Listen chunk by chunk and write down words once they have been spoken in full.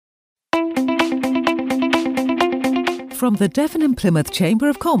From the Devon and Plymouth Chamber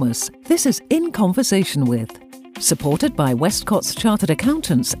of Commerce, this is In Conversation With, supported by Westcott's Chartered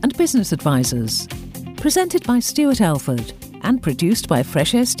Accountants and Business Advisors. Presented by Stuart Alford and produced by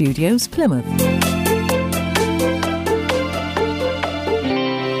Fresh Air Studios, Plymouth.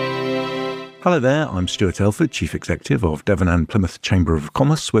 Hello there, I'm Stuart Alford, Chief Executive of Devon and Plymouth Chamber of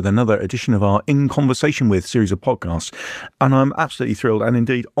Commerce, with another edition of our In Conversation With series of podcasts. And I'm absolutely thrilled and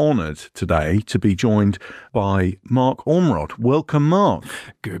indeed honoured today to be joined by Mark Ormrod. Welcome, Mark.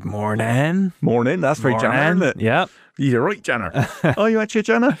 Good morning. Morning, that's very Janner, isn't it? Yep. You're right, Janner. Are you actually a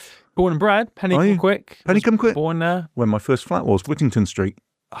Janner? Born and bred, Penny come quick. Penny come quick? Born there. When my first flat was Whittington Street.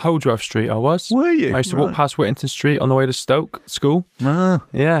 Holdreth Street I was. Were you? I used to walk past Whittington Street on the way to Stoke School. Ah.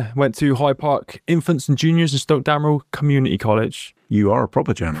 Yeah, went to Hyde Park Infants and Juniors and Stoke Damerel Community College. You are a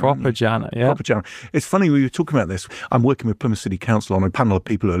proper Janner. Proper Janner, yeah. Proper Janner. It's funny, we were talking about this. I'm working with Plymouth City Council on a panel of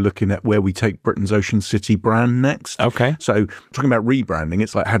people who are looking at where we take Britain's Ocean City brand next. Okay. So talking about rebranding,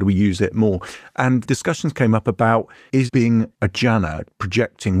 it's like, how do we use it more? And discussions came up about, is being a Janner,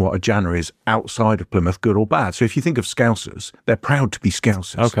 projecting what a Janner is outside of Plymouth, good or bad? So if you think of Scousers, they're proud to be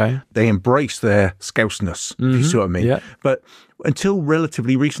Scousers. Okay. They embrace their Scousness, if you see what I mean. Yeah. But until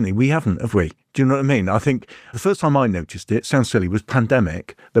relatively recently, we haven't, have we? Do you know what I mean? I think the first time I noticed it, sounds silly, was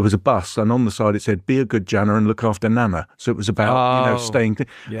pandemic. There was a bus and on the side it said, be a good Janner and look after Nana. So it was about, staying.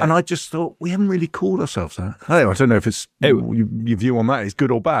 Yeah. And I just thought, we haven't really called ourselves that. I don't know if it's your view on that is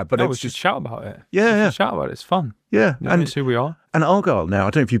good or bad, but it's just shout about it. Yeah. Shout about it. It's fun. Yeah. And it's who we are. And Argyle now, I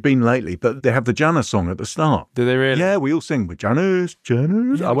don't know if you've been lately, but they have the Janner song at the start. Do they really? Yeah, we all sing with Janners. Yeah,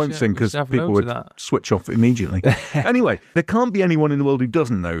 I won't sing because people would switch off immediately. Anyway, there can't be anyone in the world who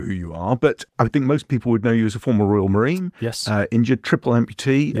doesn't know who you are, but I think most people would know you as a former Royal Marine. Yes. Injured, triple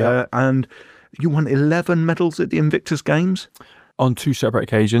amputee, and you won 11 medals at the Invictus Games. On two separate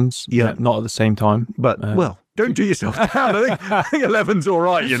occasions. Yeah. Not at the same time. But, well, don't do yourself down. I think 11's all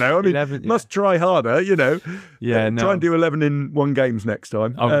right, you know. I mean, 11, must try harder, you know. Yeah, no. Try and do 11 in one games next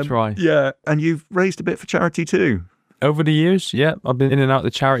time. I'll try. Yeah, and you've raised a bit for charity too. Over the years, yeah. I've been in and out of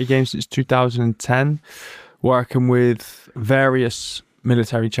the charity games since 2010, working with various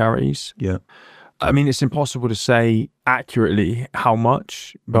military charities. Yeah. I mean, it's impossible to say accurately how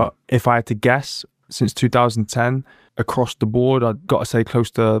much, but if I had to guess, since 2010, across the board, I've got to say close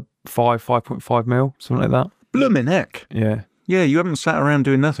to 5.5 mil, something like that. Blooming heck. Yeah. Yeah, you haven't sat around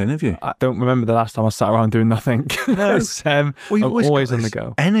doing nothing, have you? I don't remember the last time I sat around doing nothing. No. I'm always on the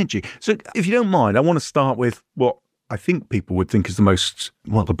go. Energy. So if you don't mind, I want to start with what I think people would think is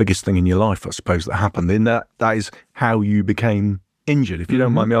the biggest thing in your life, I suppose, that happened. In that is how you became injured, if you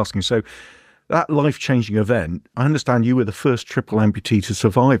don't mind me asking. So that life-changing event, I understand you were the first triple amputee to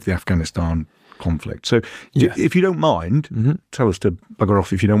survive the Afghanistan conflict. So if you don't mind, tell us to bugger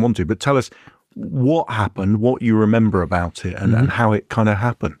off if you don't want to, but tell us what happened, what you remember about it, and how it kind of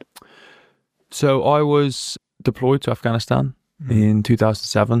happened. So I was deployed to Afghanistan in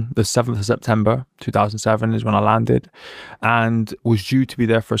 2007. The 7th of September 2007 is when I landed and was due to be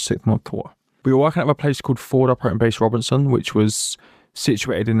there for a 6-month tour. We were working at a place called Forward Operating Base Robinson, which was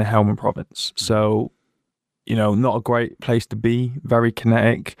situated in the Helmand province. So, you know, not a great place to be, very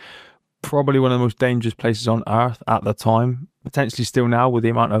kinetic, probably one of the most dangerous places on earth at the time, potentially still now with the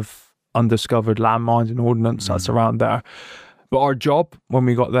amount of undiscovered landmines and ordnance that's around there. But our job when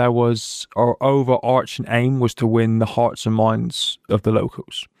we got there was, our overarching aim was to win the hearts and minds of the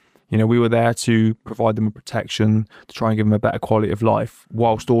locals. You know, we were there to provide them with protection, to try and give them a better quality of life,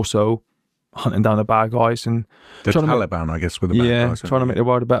 whilst also hunting down the bad guys and the Taliban, I guess, with the bad guys. Trying to make the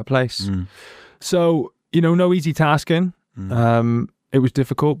world a better place. So, you know, no easy tasking. It was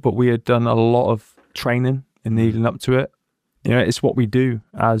difficult, but we had done a lot of training in leading up to it. You know, it's what we do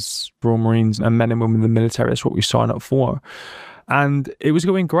as Royal Marines and men and women in the military. That's what we sign up for. And it was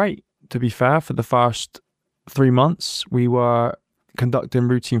going great, to be fair. For the first 3 months, we were conducting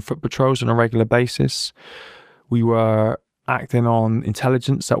routine foot patrols on a regular basis. We were acting on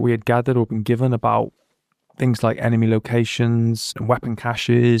intelligence that we had gathered or been given about things like enemy locations and weapon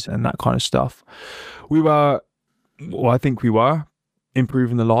caches and that kind of stuff. I think we were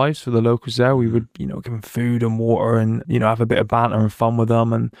improving the lives for the locals there. We would, you know, give them food and water and, you know, have a bit of banter and fun with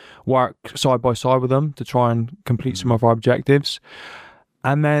them and work side by side with them to try and complete some of our objectives.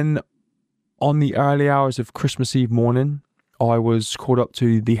 And then on the early hours of Christmas Eve morning, I was called up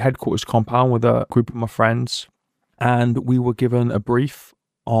to the headquarters compound with a group of my friends, and we were given a brief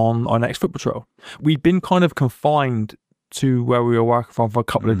on our next foot patrol. We'd been kind of confined to where we were working from for a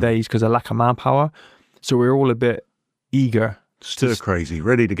couple of days because of lack of manpower. So we were all a bit eager. Stir crazy,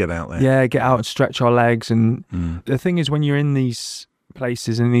 ready to get out there. Yeah, get out and stretch our legs. And the thing is, when you're in these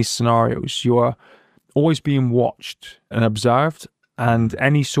places, in these scenarios, you're always being watched and observed, and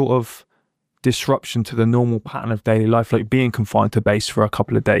any sort of disruption to the normal pattern of daily life, like being confined to base for a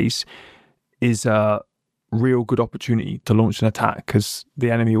couple of days, is a real good opportunity to launch an attack, because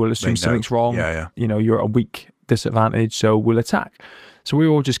the enemy will assume something's wrong. You know, you're at a weak disadvantage, so we'll attack. So we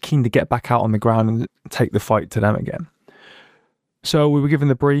were all just keen to get back out on the ground and take the fight to them again. So we were given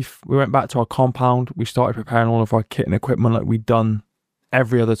the brief. We went back to our compound. We started preparing all of our kit and equipment like we'd done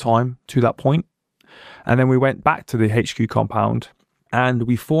every other time to that point. And then we went back to the HQ compound and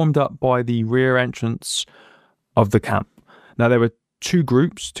we formed up by the rear entrance of the camp. Now, there were 2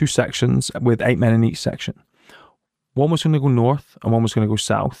 groups, 2 sections with 8 men in each section. One was going to go north and one was going to go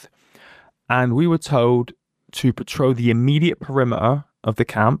south. And we were told to patrol the immediate perimeter of the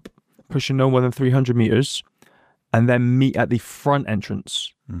camp, pushing no more than 300 meters, and then meet at the front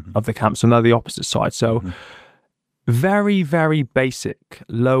entrance of the camp. So now the opposite side. So very, very basic,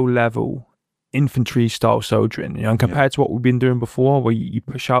 low level infantry style soldiering, you know, and compared to what we've been doing before, where you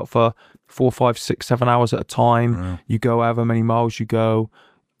push out for 4, 5, 6, 7 hours at a time, you go however many miles you go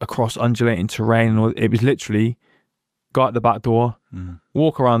across undulating terrain. It was literally go out the back door,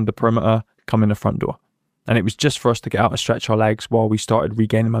 walk around the perimeter, come in the front door. And it was just for us to get out and stretch our legs while we started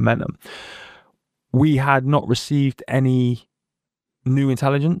regaining momentum. We had not received any new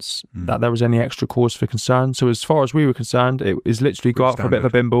intelligence that there was any extra cause for concern. So as far as we were concerned, it was literally go out for a bit of a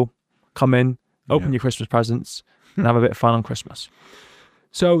bimble, come in, open your Christmas presents, and have a bit of fun on Christmas.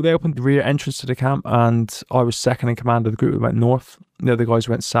 So they opened the rear entrance to the camp, and I was second in command of the group that went north. The other guys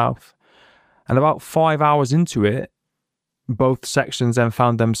went south. And about 5 hours into it, both sections then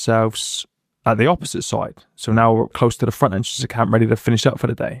found themselves at the opposite side. So now we're close to the front entrance of the camp, ready to finish up for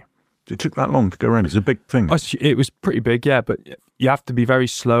the day. It took that long to go around. It's a big thing. It was pretty big, yeah, but you have to be very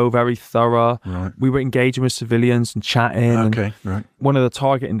slow, very thorough. Right. We were engaging with civilians and chatting. Okay, right. One of the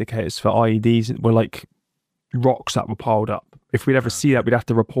target indicators for IEDs were like rocks that were piled up. If we'd ever see that, we'd have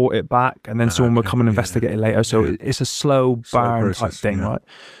to report it back, and then someone would come and investigate it later. So it's a slow burn type thing, right?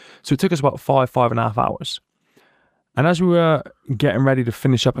 So it took us about 5.5 hours. And as we were getting ready to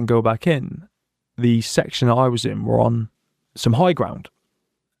finish up and go back in, the section that I was in were on some high ground.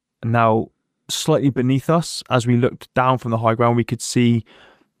 And now, slightly beneath us, as we looked down from the high ground, we could see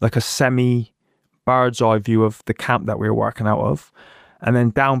like a semi bird's eye view of the camp that we were working out of. And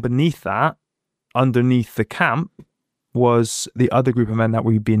then down beneath that, underneath the camp, was the other group of men that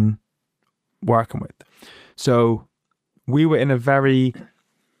we've been working with. So we were in a very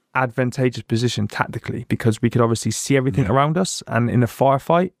advantageous position tactically, because we could obviously see everything around us, and in a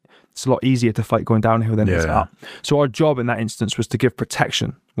firefight, it's a lot easier to fight going downhill than it is up. So our job in that instance was to give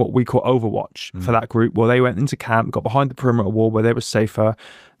protection, what we call overwatch, for that group. Well, they went into camp, got behind the perimeter wall where they were safer.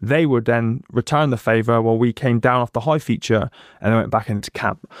 They would then return the favour while we came down off the high feature and then went back into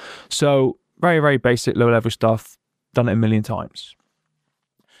camp. So very, very basic, low-level stuff, done it a million times.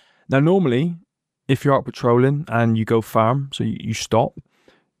 Now, normally, if you're out patrolling and you go firm, so you stop,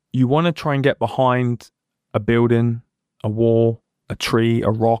 you want to try and get behind a building, a wall, a tree, a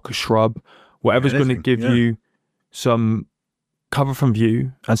rock, a shrub, whatever's going to give you some cover from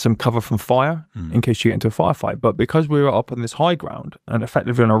view and some cover from fire in case you get into a firefight. But because we were up on this high ground and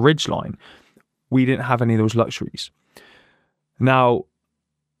effectively on a ridge line, we didn't have any of those luxuries. Now,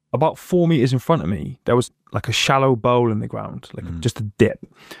 about 4 meters in front of me, there was like a shallow bowl in the ground, like just a dip.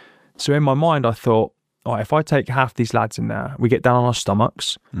 So in my mind, I thought, all right, if I take half these lads in there, we get down on our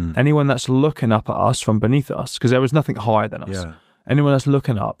stomachs. Anyone that's looking up at us from beneath us, because there was nothing higher than us, anyone that's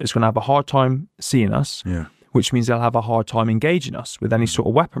looking up is going to have a hard time seeing us, which means they'll have a hard time engaging us with any sort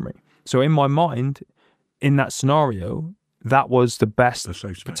of weaponry. So in my mind, in that scenario, that was the best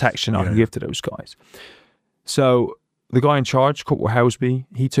protection I can give to those guys. So the guy in charge, Corporal Helsby,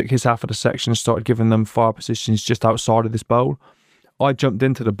 he took his half of the section and started giving them fire positions just outside of this bowl. I jumped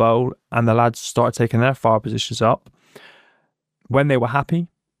into the bowl and the lads started taking their fire positions up. When they were happy,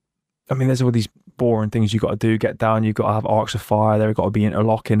 I mean, there's all these boring things you've got to do, get down, you've got to have arcs of fire, they've got to be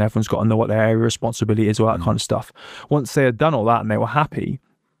interlocking, everyone's got to know what their area of responsibility is, all that kind of stuff. Once they had done all that and they were happy,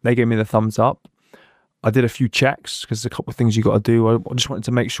 they gave me the thumbs up. I did a few checks because there's a couple of things you got to do. I just wanted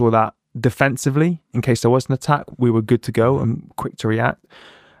to make sure that defensively, in case there was an attack, we were good to go and quick to react.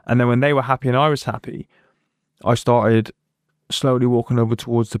 And then when they were happy and I was happy, I started slowly walking over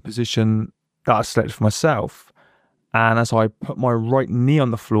towards the position that I selected for myself. And as I put my right knee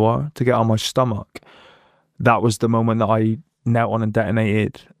on the floor to get on my stomach, that was the moment that I knelt on and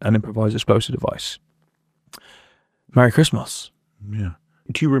detonated an improvised explosive device. Merry Christmas. Yeah.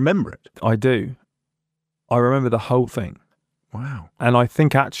 Do you remember it? I do. I remember the whole thing. Wow. And I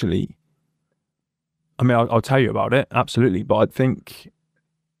think actually, I mean, I'll tell you about it, absolutely. But I think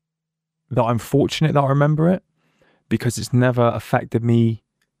that I'm fortunate that I remember it, because it's never affected me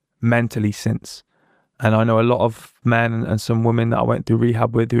mentally since. And I know a lot of men and some women that I went through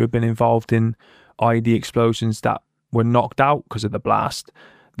rehab with who have been involved in IED explosions that were knocked out because of the blast,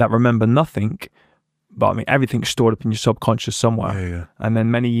 that remember nothing. But I mean, everything's stored up in your subconscious somewhere. Yeah. And then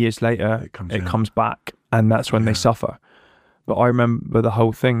many years later, it comes back, and that's when they suffer. But I remember the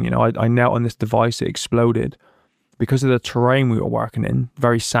whole thing, you know, I knelt on this device, it exploded. Because of the terrain we were working in,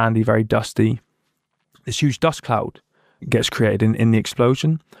 very sandy, very dusty, this huge dust cloud gets created in the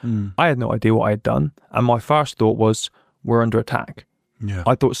explosion. I had no idea what I had done. And my first thought was, we're under attack. Yeah.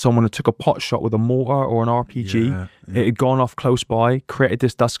 I thought someone had took a pot shot with a mortar or an RPG. It had gone off close by, created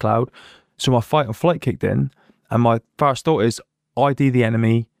this dust cloud. So my fight and flight kicked in. And my first thought is, ID the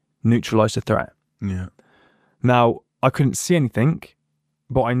enemy, neutralize the threat. Yeah. Now, I couldn't see anything,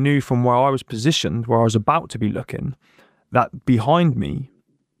 but I knew from where I was positioned, where I was about to be looking, that behind me,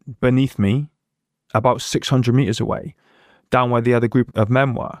 beneath me, about 600 meters away, down where the other group of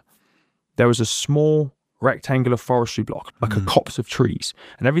men were, there was a small rectangular forestry block, like a copse of trees,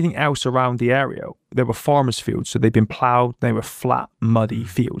 and everything else around the area, there were farmers' fields, so they'd been ploughed, they were flat, muddy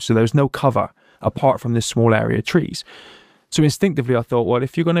fields, so there was no cover apart from this small area of trees. So instinctively I thought, well,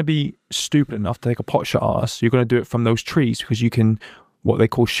 if you're going to be stupid enough to take a pot shot at us, you're going to do it from those trees, because you can, what they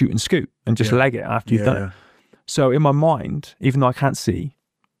call shoot and scoot, and just leg it after you've done it. So in my mind, even though I can't see,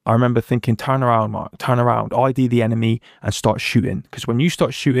 I remember thinking, turn around, Mark, turn around, ID the enemy and start shooting. Because when you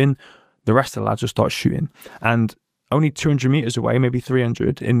start shooting, the rest of the lads will start shooting. And only 200 meters away, maybe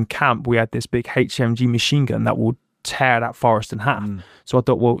 300, in camp, we had this big HMG machine gun that would tear that forest in half. So I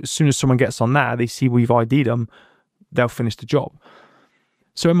thought, well, as soon as someone gets on that, they see we've ID'd them, they'll finish the job.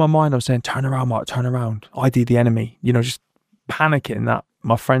 So in my mind, I was saying, turn around, Mark, turn around, ID the enemy, you know, just panicking that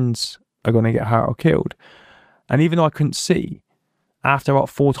my friends are going to get hurt or killed. And even though I couldn't see, after about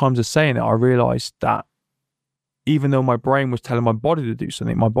 4 times of saying it, I realized that even though my brain was telling my body to do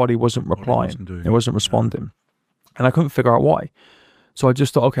something, my body wasn't replying. It wasn't responding. And I couldn't figure out why. So I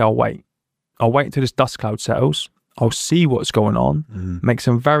just thought, okay, I'll wait. I'll wait until this dust cloud settles. I'll see what's going on, make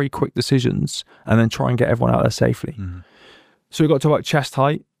some very quick decisions, and then try and get everyone out there safely. So we got to about chest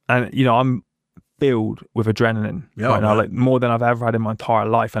height, and, you know, I'm filled with adrenaline right now, like more than I've ever had in my entire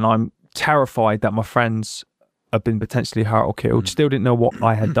life. And I'm terrified that my friends have been potentially hurt or killed. Still didn't know what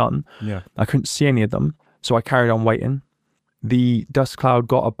I had done. I couldn't see any of them. So I carried on waiting. The dust cloud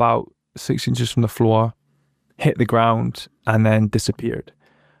got about 6 inches from the floor, hit the ground, and then disappeared.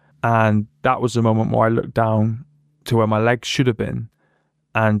 And that was the moment where I looked down to where my legs should have been,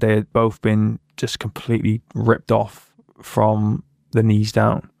 and they had both been just completely ripped off from the knees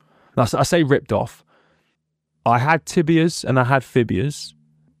down. Now, I say ripped off. I had tibias and I had fibulas,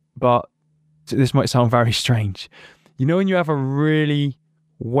 but this might sound very strange. You know when you have a really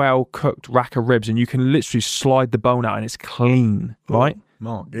well-cooked rack of ribs and you can literally slide the bone out and it's clean, right?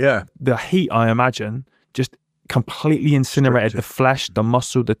 Mark, yeah. The heat, I imagine, just completely incinerated the flesh, the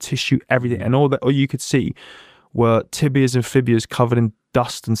muscle, the tissue, everything. And all you could see were tibias and fibulas covered in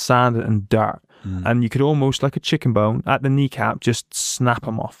dust and sand and dirt. And you could almost, like a chicken bone at the kneecap, just snap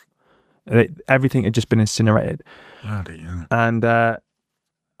them off. Everything had just been incinerated. Bloody hell. And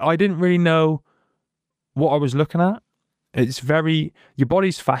I didn't really know what I was looking at. Your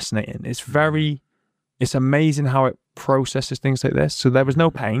body's fascinating. It's amazing how it processes things like this. So there was no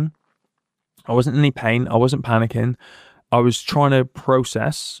pain. I wasn't in any pain. I wasn't panicking. I was trying to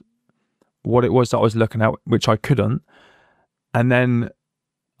process what it was that I was looking at, which I couldn't. And then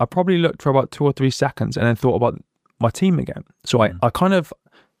I probably looked for about 2 or 3 seconds and then thought about my team again. So I kind of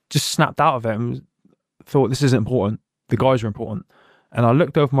just snapped out of it and thought, this isn't important. The guys are important. And I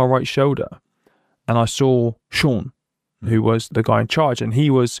looked over my right shoulder and I saw Sean, who was the guy in charge. And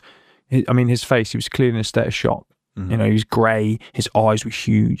his face, he was clearly in a state of shock. You know, he was grey, his eyes were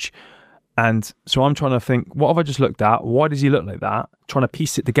huge. And so I'm trying to think, what have I just looked at? Why does he look like that? Trying to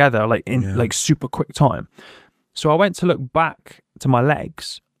piece it together like super quick time. So I went to look back to my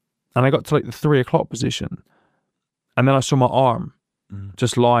legs and I got to like the 3 o'clock position. And then I saw my arm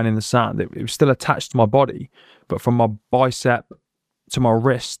just lying in the sand. It was still attached to my body, but from my bicep to my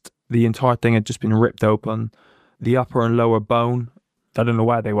wrist, the entire thing had just been ripped open. The upper and lower bone, I don't know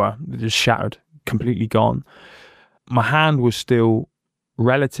where they were. They just shattered, completely gone. My hand was still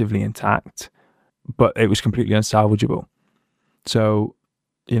relatively intact, but it was completely unsalvageable. So,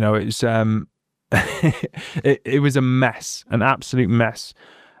 you know, it was it was a mess, an absolute mess.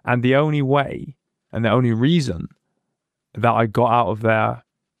 And the only way and the only reason that I got out of there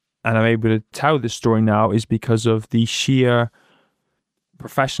and I'm able to tell this story now is because of the sheer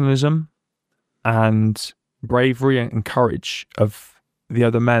professionalism and bravery and courage of the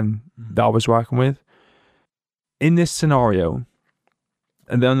other men that I was working with. In this scenario,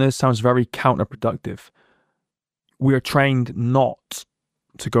 and then this sounds very counterproductive, we are trained not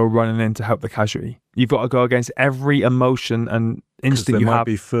to go running in to help the casualty. You've got to go against every emotion and instinct you have. There might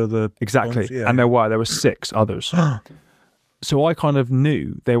be further... Exactly. Yeah. And there were 6 others. So I kind of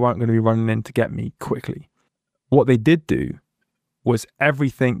knew they weren't going to be running in to get me quickly. What they did do was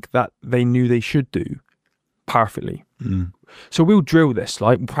everything that they knew they should do perfectly. So we'll drill this,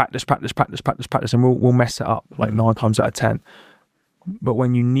 like practice, and we'll mess it up like 9 times out of 10. But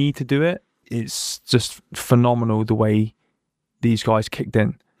when you need to do it, it's just phenomenal the way these guys kicked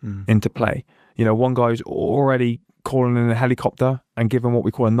into play. You know, one guy's already calling in a helicopter and giving what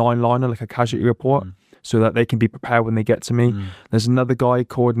we call a 9-liner, like a casualty report, so that they can be prepared when they get to me. There's another guy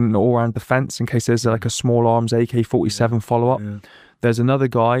called an all-round defense in case there's like a small arms AK-47 follow-up. There's another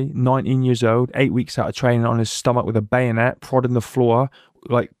guy, 19 years old, 8 weeks out of training, on his stomach with a bayonet, prodding the floor,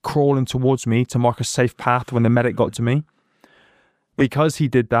 like crawling towards me to mark a safe path when the medic got to me. Because he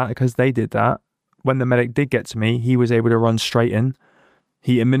did that, because they did that, when the medic did get to me, he was able to run straight in.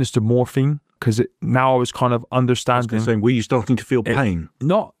 He administered morphine, because now I was kind of understanding. Saying, were you starting to feel pain?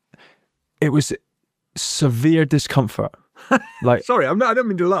 It was severe discomfort. Like, sorry, I don't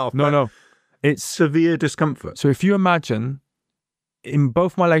mean to laugh. No. It's severe discomfort. So if you imagine, in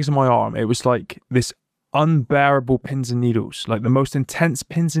both my legs and my arm, it was like this unbearable pins and needles, like the most intense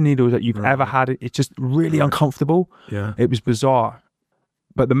pins and needles that you've ever had. It's just really uncomfortable. Yeah. It was bizarre.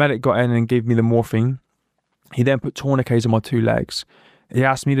 But the medic got in and gave me the morphine. He then put tourniquets on my 2 legs. He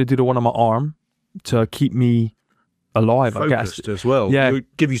asked me to do the one on my arm to keep me alive, focused, I guess. As well. Yeah. It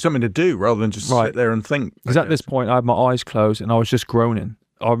would give you something to do rather than just sit there and think. Because at this point, I had my eyes closed and I was just groaning.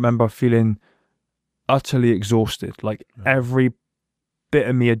 I remember feeling utterly exhausted. Like every bit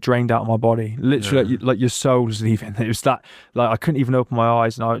of me had drained out of my body. Literally, like your soul was leaving. It was that, like, I couldn't even open my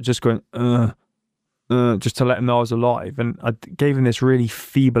eyes and I was just going, just to let him know I was alive. And I gave him this really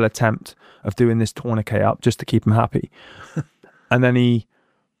feeble attempt of doing this tourniquet up just to keep him happy. And then he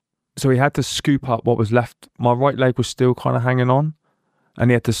had to scoop up what was left. My right leg was still kind of hanging on, and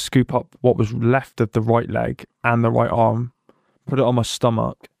he had to scoop up what was left of the right leg and the right arm, put it on my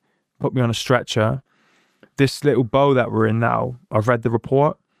stomach, put me on a stretcher. This little bow that we're in now, I've read the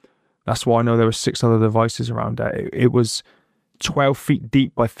report. That's why I know there were 6 other devices around it. It was 12 feet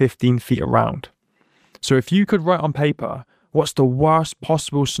deep by 15 feet around. So if you could write on paper, what's the worst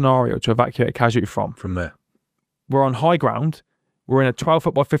possible scenario to evacuate a casualty from there? We're on high ground. We're in a 12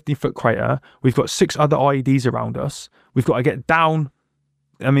 foot by 15 foot crater. We've got 6 other IEDs around us. We've got to get down.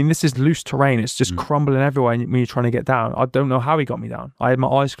 I mean, this is loose terrain. It's just crumbling everywhere when you're trying to get down. I don't know how he got me down. I had my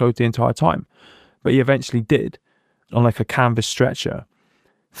eyes closed the entire time. But he eventually did, on like a canvas stretcher,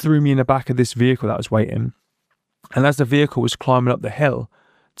 threw me in the back of this vehicle that was waiting. And as the vehicle was climbing up the hill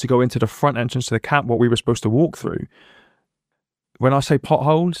to go into the front entrance to the camp, what we were supposed to walk through, when I say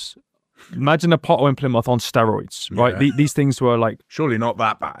potholes, imagine a pothole in Plymouth on steroids, right? These things were like... Surely not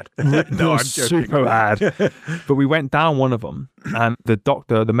that bad. No, I'm joking. Super bad. But we went down one of them, and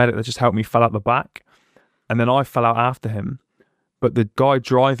the medic that just helped me, fell out the back. And then I fell out after him. But the guy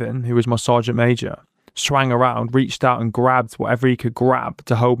driving, who was my sergeant major, swang around, reached out and grabbed whatever he could grab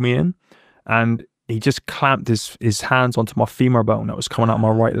to hold me in. And he just clamped his hands onto my femur bone that was coming out of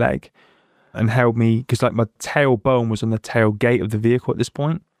my right leg and held me, because like my tailbone was on the tailgate of the vehicle at this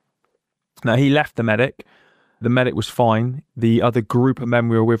point. Now, he left the medic. The medic was fine. The other group of men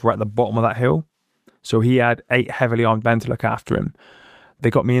we were with were at the bottom of that hill. So he had 8 heavily armed men to look after him. They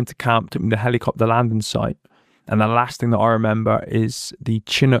got me into camp, took me to the helicopter landing site. And the last thing that I remember is the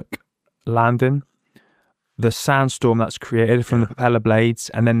Chinook landing, the sandstorm that's created from the propeller blades,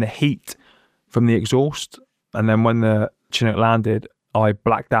 and then the heat from the exhaust. And then when the Chinook landed, I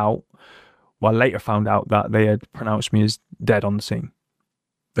blacked out. Well, I later found out that they had pronounced me as dead on the scene.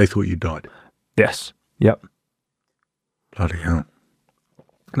 They thought you died? Yes. Yep. Bloody hell.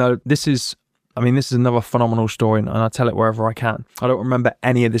 Now, this is another phenomenal story, and I tell it wherever I can. I don't remember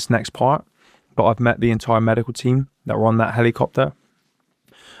any of this next part, but I've met the entire medical team that were on that helicopter.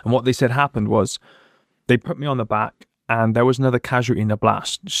 And what they said happened was they put me on the back, and there was another casualty in the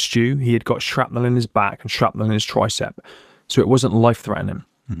blast. Stu, he had got shrapnel in his back and shrapnel in his tricep. So it wasn't life-threatening.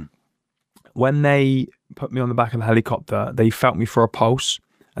 Mm-hmm. When they put me on the back of the helicopter, they felt me for a pulse,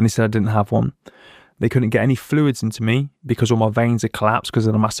 and they said I didn't have one. They couldn't get any fluids into me because all my veins had collapsed because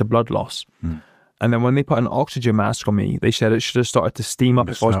of the massive blood loss. Mm. And then when they put an oxygen mask on me, they said it should have started to steam up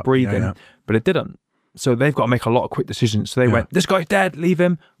if I was breathing, but it didn't. So they've got to make a lot of quick decisions. So they went, this guy's dead, leave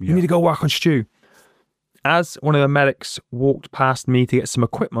him. You need to go work on Stu. As one of the medics walked past me to get some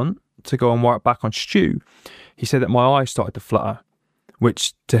equipment to go and work back on Stu, he said that my eyes started to flutter,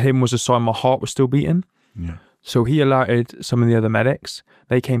 which to him was a sign my heart was still beating. Yeah. So he alerted some of the other medics.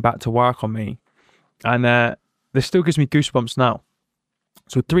 They came back to work on me. And this still gives me goosebumps now.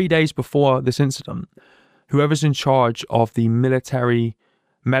 So 3 days before this incident, whoever's in charge of the military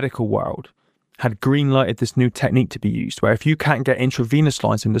medical world had green lighted this new technique to be used, where if you can't get intravenous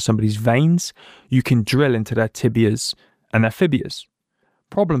lines into somebody's veins, you can drill into their tibias and their fibulas.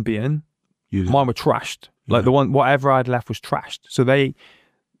 Problem being, mine were trashed. Like the one, whatever I'd left was trashed. So they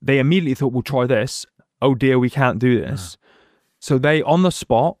immediately thought, we'll try this. Oh dear, we can't do this. So they, on the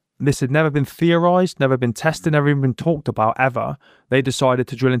spot, this had never been theorized, never been tested, never even been talked about ever. They decided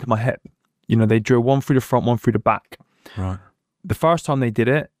to drill into my hip. You know, they drill one through the front, one through the back. Right. The first time they did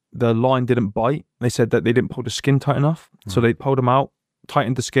it, the line didn't bite. They said that they didn't pull the skin tight enough. So they pulled them out,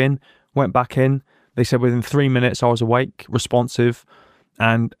 tightened the skin, went back in. They said within 3 minutes I was awake, responsive,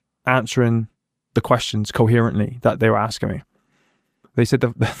 and answering the questions coherently that they were asking me. They said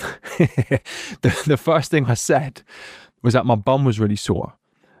the first thing I said was that my bum was really sore.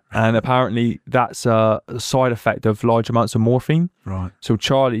 And apparently that's a side effect of large amounts of morphine. Right. So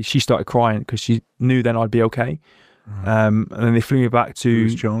Charlie, she started crying because she knew then I'd be okay. Right. And then they flew me back to... Who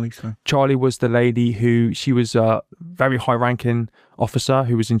was Charlie? So? Charlie was the lady she was a very high-ranking officer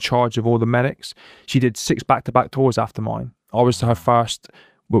who was in charge of all the medics. She did 6 back-to-back tours after mine. I was her first,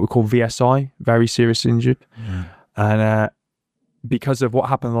 what we call VSI, very serious injured. Yeah. And because of what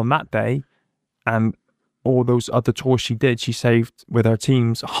happened on that day and all those other tours she did, she saved with her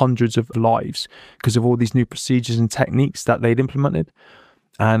teams hundreds of lives because of all these new procedures and techniques that they'd implemented.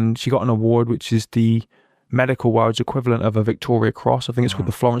 And she got an award, which is the medical world's equivalent of a Victoria Cross. I think it's called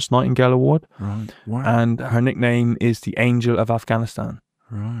the Florence Nightingale Award. Right. Wow. And her nickname is the Angel of Afghanistan.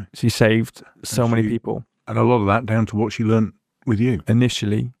 Right. She saved so many people. And a lot of that down to what she learnt with you.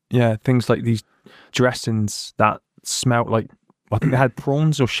 Initially. Yeah. Things like these dressings that smelt like, I think they had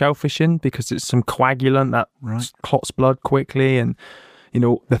prawns or shellfish in because it's some coagulant that clots blood quickly. And, you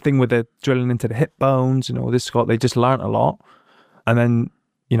know, the thing with the drilling into the hip bones and all this, they just learnt a lot. And then,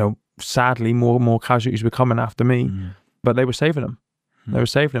 you know, sadly, more and more casualties were coming after me, but they were saving them. They were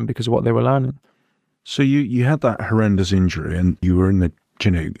saving them because of what they were learning. So you had that horrendous injury and you were in the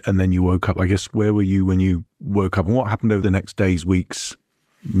Chinook and then you woke up. I guess, where were you when you woke up and what happened over the next days, weeks,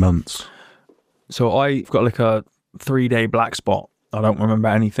 months? So I've got like a 3-day black spot. I don't remember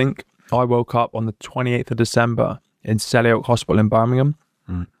anything. I woke up on the 28th of December in Selly Oak Hospital in Birmingham.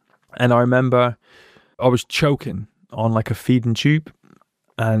 And I remember I was choking on like a feeding tube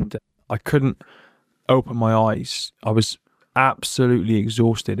and I couldn't open my eyes. I was absolutely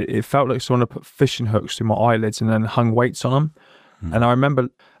exhausted. It felt like someone had put fishing hooks through my eyelids and then hung weights on them. And I remember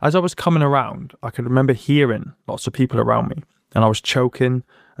as I was coming around, I could remember hearing lots of people around me and I was choking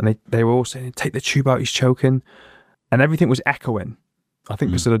and they were all saying, take the tube out, he's choking. And everything was echoing. I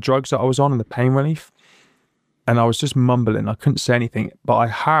think because of the drugs that I was on and the pain relief. And I was just mumbling. I couldn't say anything, but I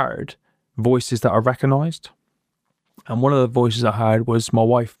heard voices that I recognised. And one of the voices I heard was my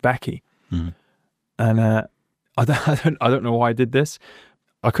wife, Becky. And I don't know why I did this.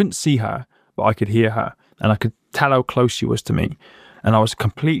 I couldn't see her, but I could hear her. And I could tell how close she was to me. And I was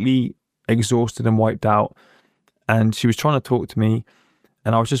completely exhausted and wiped out. And she was trying to talk to me.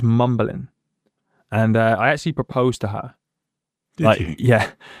 And I was just mumbling. And I actually proposed to her. Did you?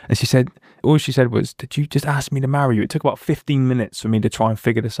 Yeah. And she said, all she said was, did you just ask me to marry you? It took about 15 minutes for me to try and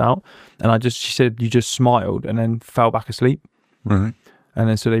figure this out. And she said, you just smiled and then fell back asleep. Right. And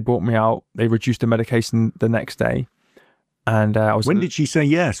then so they brought me out. They reduced the medication the next day. And I was. When did she say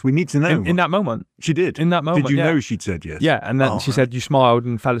yes? We need to know. In that moment. She did? In that moment. Did you know she'd said yes? Yeah. And then she said, you smiled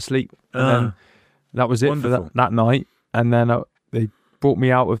and fell asleep. And then that was it wonderful. for that night. And then they brought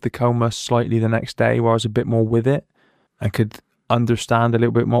me out of the coma slightly the next day where I was a bit more with it. I could understand a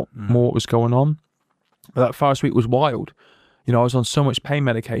little bit more what was going on. But that first week was wild. You know, I was on so much pain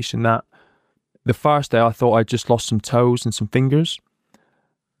medication that the first day I thought I'd just lost some toes and some fingers.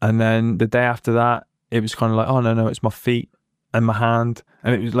 And then the day after that, it was kind of like, oh, no, it's my feet and my hand.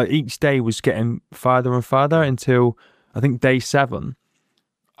 And it was like each day was getting further and further until I think day 7.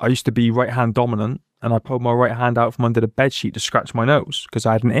 I used to be right hand dominant and I pulled my right hand out from under the bed sheet to scratch my nose because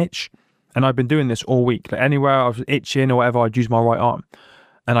I had an itch. And I'd been doing this all week. Like anywhere I was itching or whatever, I'd use my right arm.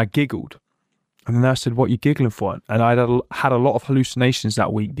 And I giggled. And the nurse said, what are you giggling for? And I had a lot of hallucinations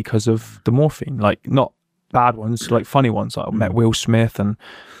that week because of the morphine. Like not bad ones, like funny ones. Like I met Will Smith and,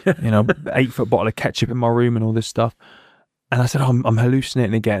 8-foot bottle of ketchup in my room and all this stuff. And I said, I'm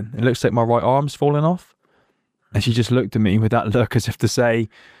hallucinating again. It looks like my right arm's falling off. And she just looked at me with that look as if to say,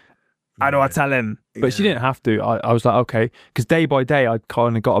 how do I tell him? But she didn't have to. I was like, okay. Because day by day, I'd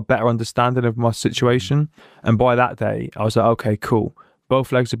kind of got a better understanding of my situation. And by that day, I was like, okay, cool.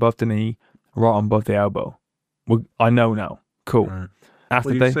 both legs above the knee, right arm above the elbow. I know now. Cool. Right.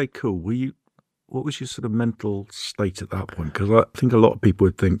 After you say cool, what was your sort of mental state at that point? Because I think a lot of people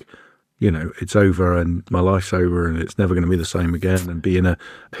would think, it's over and my life's over and it's never going to be the same again, and be in a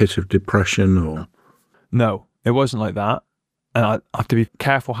pit of depression or... No, it wasn't like that. And I have to be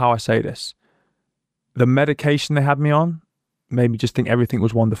careful how I say this. The medication they had me on made me just think everything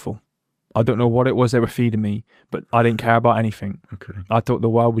was wonderful. I don't know what it was they were feeding me, but I didn't care about anything. Okay. I thought the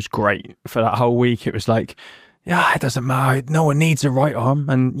world was great. For that whole week, it was like, yeah, it doesn't matter. No one needs a right arm,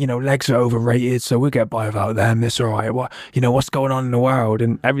 and legs are overrated, so we'll get by without them. It's all right. What's going on in the world?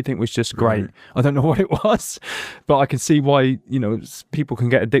 And everything was just great. Right. I don't know what it was, but I can see why people can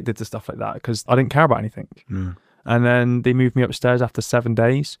get addicted to stuff like that, because I didn't care about anything. Mm. And then they moved me upstairs after 7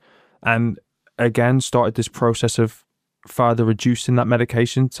 days, and again started this process of further reducing that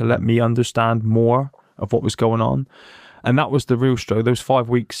medication to let me understand more of what was going on. And that was the real struggle. Those 5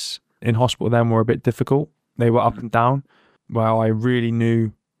 weeks in hospital then were a bit difficult. They were up and down, where I really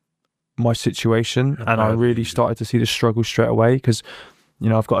knew my situation, and I really started to see the struggle straight away, because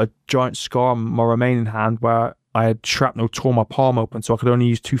I've got a giant scar on my remaining hand where I had shrapnel tore my palm open, so I could only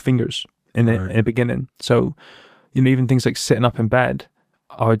use 2 fingers in the beginning. So even things like sitting up in bed,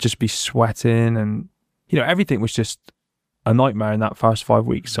 I would just be sweating, and everything was just a nightmare in that first 5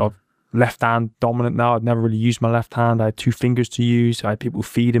 weeks. So I've left hand dominant now. I'd never really used my left hand. I had 2 fingers to use. I had people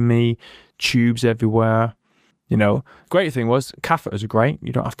feeding me, tubes everywhere. Great thing was catheters are great.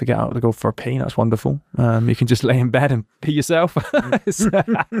 You don't have to get out to go for a pee. That's wonderful. You can just lay in bed and pee yourself.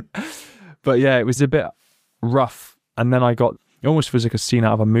 But yeah, it was a bit rough. And then it almost feels like a scene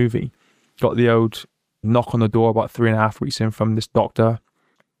out of a movie. Got the old knock on the door about 3.5 weeks in from this doctor.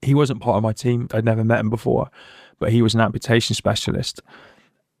 He wasn't part of my team. I'd never met him before, but he was an amputation specialist.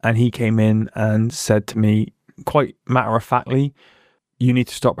 And he came in and said to me, quite matter-of-factly, you need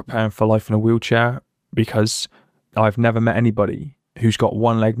to start preparing for life in a wheelchair, because I've never met anybody who's got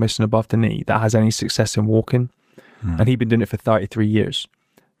one leg missing above the knee that has any success in walking. And he'd been doing it for 33 years.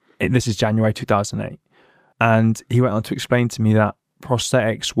 This is January 2008. And he went on to explain to me that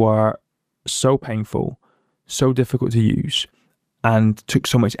prosthetics were so painful, so difficult to use, and took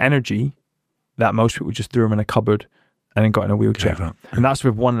so much energy that most people just threw them in a cupboard and then got in a wheelchair. And that's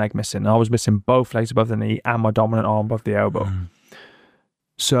with one leg missing. And I was missing both legs above the knee and my dominant arm above the elbow.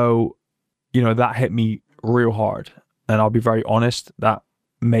 So, that hit me real hard. And I'll be very honest, that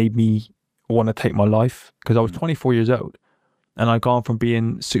made me want to take my life, because I was 24 years old and I'd gone from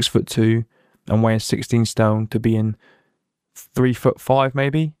being 6'2" and weighing 16 stone to being 3'5"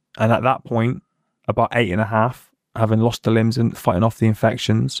 maybe. And at that point, about 8.5, having lost the limbs and fighting off the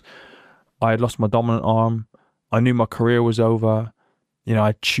infections, I had lost my dominant arm. I knew my career was over. I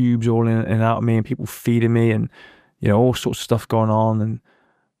had tubes all in and out of me, and people feeding me, and all sorts of stuff going on. And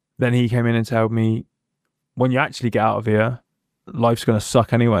then he came in and told me, when you actually get out of here, life's going to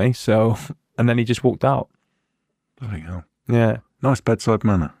suck anyway. So, and then he just walked out. Bloody hell. Yeah. Nice bedside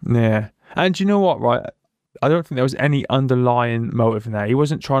manner. Yeah. And you know what, right? I don't think there was any underlying motive in there. He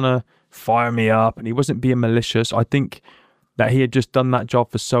wasn't trying to fire me up, and he wasn't being malicious. I think that he had just done that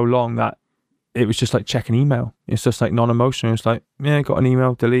job for so long that it was just like checking email. It's just like non-emotional. It's like, yeah, got an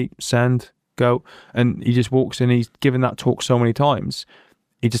email, delete, send, go. And he just walks in. He's given that talk so many times.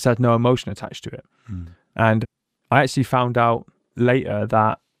 He just had no emotion attached to it. And I actually found out later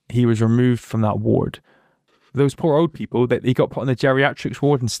that he was removed from that ward. Those poor old people, that he got put on the geriatrics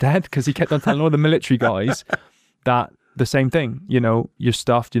ward instead, because he kept on telling all the military guys that the same thing, you're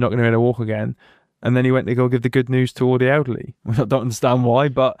stuffed, you're not going to be able to walk again. And then he went to go give the good news to all the elderly. I don't understand why,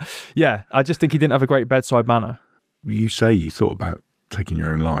 but yeah, I just think he didn't have a great bedside manner. You say you thought about taking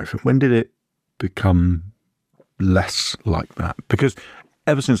your own life. When did it become less like that? Because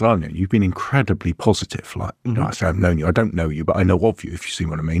ever since I've known you, you've been incredibly positive. Like, I say I've known you, I don't know you, but I know of you, if you see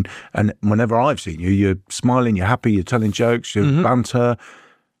what I mean. And whenever I've seen you, you're smiling, you're happy, you're telling jokes, you're banter.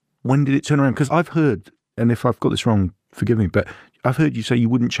 When did it turn around? Because I've heard, and if I've got this wrong, forgive me, but I've heard you say you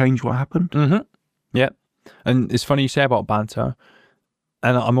wouldn't change what happened. Yeah. And it's funny you say about banter.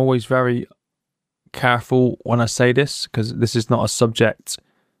 And I'm always very careful when I say this, because this is not a subject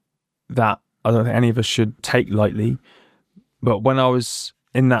that I don't think any of us should take lightly. But when I was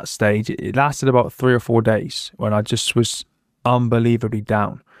in that stage, it lasted about 3 or 4 days when I just was unbelievably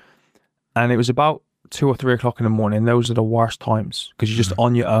down. And it was about 2 or 3 o'clock in the morning. Those are the worst times, because you're just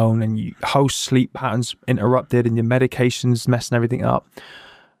on your own, and your whole sleep patterns interrupted, and your medication's messing everything up.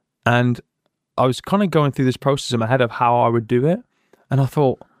 And I was kind of going through this process in my head of how I would do it. And I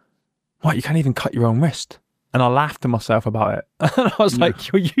thought, what, you can't even cut your own wrist? And I laughed to myself about it. And I was like,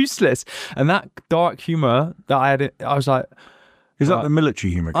 you're useless. And that dark humour that I had, I was like, Is that the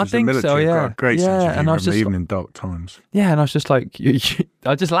military humour? I think so, yeah. Got a great sense of humour, even in dark times. Yeah, and I was just like,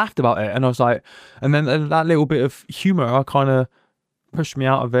 I just laughed about it, and I was like, and then that little bit of humour, I kind of pushed me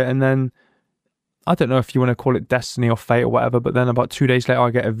out of it, and then I don't know if you want to call it destiny or fate or whatever, but then about 2 days later, I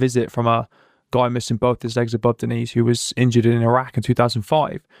get a visit from a guy missing both his legs above the knees who was injured in Iraq in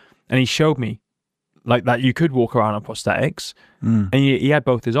 2005, and he showed me like that you could walk around on prosthetics, and he had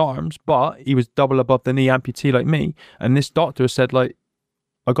both his arms, but he was double above the knee amputee like me, and this doctor said like,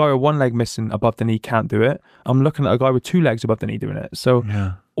 a guy with one leg missing above the knee can't do it. I'm looking at a guy with two legs above the knee doing it. So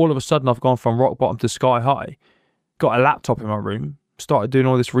all of a sudden I've gone from rock bottom to sky high, got a laptop in my room, started doing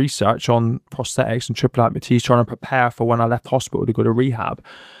all this research on prosthetics and triple amputees, trying to prepare for when I left hospital to go to rehab.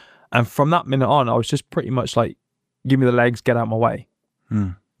 And from that minute on, I was just pretty much like, give me the legs, get out of my way. Do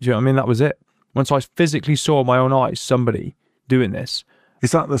you know what I mean? That was it. Once I physically saw with my own eyes somebody doing this.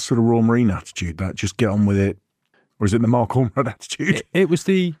 Is that the sort of Royal Marine attitude, that just get on with it? Or is it the Mark Ormrod attitude? It was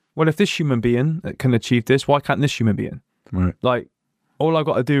well, if this human being can achieve this, why can't this human being? Right. Like, all I've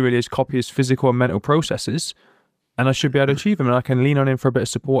got to do really is copy his physical and mental processes, and I should be able to achieve them, and I can lean on him for a bit of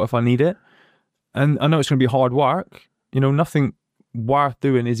support if I need it. And I know it's going to be hard work. You know, nothing worth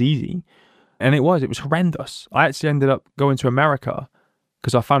doing is easy. And it was horrendous. I actually ended up going to America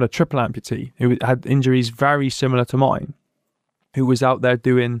because I found a triple amputee who had injuries very similar to mine, who was out there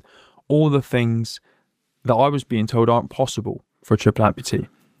doing all the things that I was being told aren't possible for a triple amputee.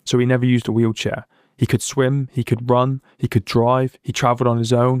 So he never used a wheelchair. He could swim, he could run, he could drive, he travelled on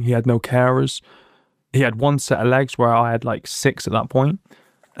his own, he had no carers. He had one set of legs where I had like 6 at that point,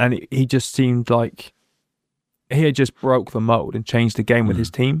 and he just seemed like he had just broke the mold and changed the game with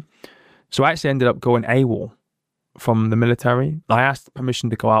his team. So I actually ended up going AWOL from the military. I asked permission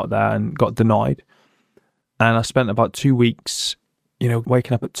to go out there and got denied. And I spent about 2 weeks, you know,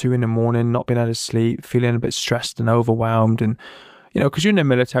 waking up at 2 a.m, not being able to sleep, feeling a bit stressed and overwhelmed. And, you know, because you're in the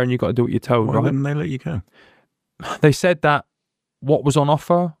military and you've got to do what you're told, Why right? wouldn't they let you go? They said that what was on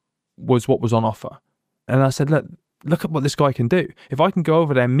offer was what was on offer. And I said, look at what this guy can do. If I can go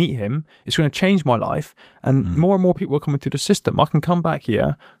over there and meet him, it's going to change my life. And more people are coming through the system. I can come back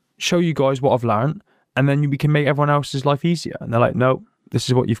here, show you guys what I've learned, and then we can make everyone else's life easier. And they're like, no, this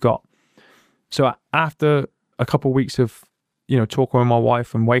is what you've got. So after a couple of weeks of, you know, talking with my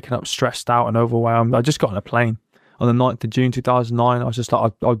wife and waking up stressed out and overwhelmed, I just got on a plane on the 9th of June 2009. I was just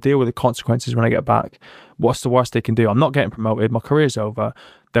like, I'll deal with the consequences when I get back. What's the worst they can do? I'm not getting promoted. My career's over.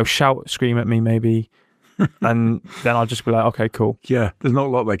 They'll shout, scream at me maybe. And then I'll just be like, okay, cool. Yeah, there's not a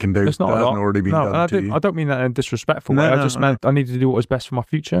lot they can do. There's not that a lot. hasn't already been done to you. I don't mean that in a disrespectful way. I just meant I needed to do what was best for my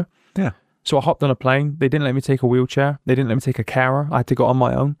future. Yeah. So I hopped on a plane. They didn't let me take a wheelchair. They didn't let me take a carer. I had to go on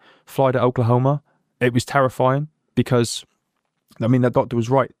my own, fly to Oklahoma. It was terrifying because, I mean, that doctor was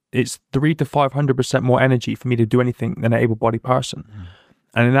right. It's 300 to 500% more energy for me to do anything than an able-bodied person.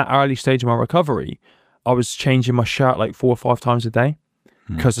 And in that early stage of my recovery, I was changing my shirt like 4 or 5 times a day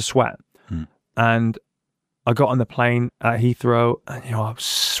because of sweat. And I got on the plane at Heathrow, and, you know, I was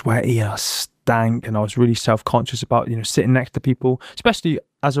sweaty and I stank, and I was really self-conscious about, you know, sitting next to people, especially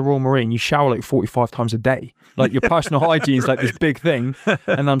as a Royal Marine. You shower like 45 times a day. Like, your personal hygiene is like this big thing.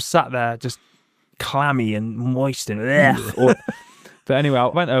 And I'm sat there just clammy and moist and but anyway, I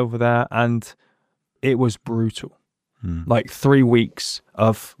went over there and it was brutal. Like 3 weeks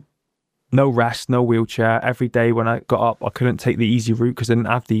of no rest, no wheelchair. Every day when I got up, I couldn't take the easy route because I didn't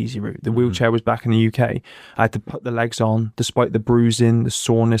have the easy route. The wheelchair was back in the UK. I had to put the legs on, despite the bruising, the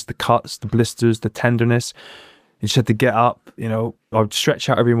soreness, the cuts, the blisters, the tenderness. You just had to get up, you know. I would stretch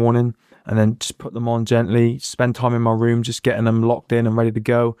out every morning and then just put them on gently, spend time in my room just getting them locked in and ready to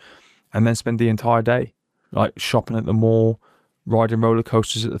go, and then spend the entire day like shopping at the mall, riding roller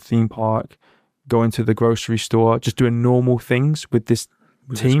coasters at the theme park, going to the grocery store, just doing normal things with this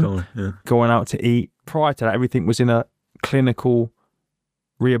team, going out to eat. Prior to that, everything was in a clinical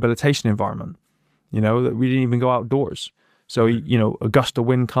rehabilitation environment. You know, that we didn't even go outdoors. So, you know, a gust of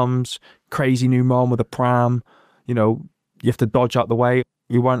wind comes, crazy new mom with a pram, you know, you have to dodge out the way.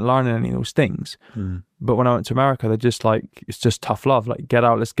 We weren't learning any of those things. But when I went to America, they're just like, it's just tough love. Like, get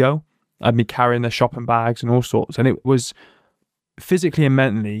out, let's go. I'd be carrying their shopping bags and all sorts. And it was physically and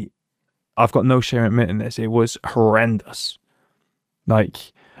mentally, I've got no shame admitting this, it was horrendous.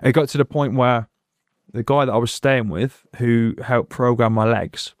 Like, it got to the point where the guy that I was staying with, who helped program my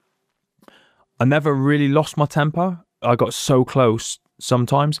legs, I never really lost my temper. I got so close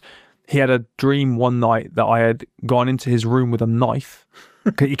sometimes. He had a dream one night that I had gone into his room with a knife.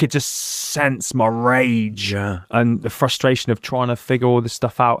 He could just sense my rage and the frustration of trying to figure all this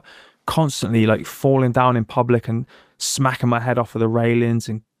stuff out, constantly like falling down in public and smacking my head off of the railings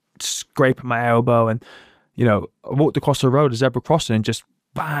and scraping my elbow. And You know, I walked across the road, a zebra crossing, and just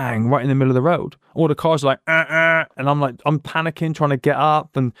bang, right in the middle of the road. All the cars are like, and I'm like, I'm panicking, trying to get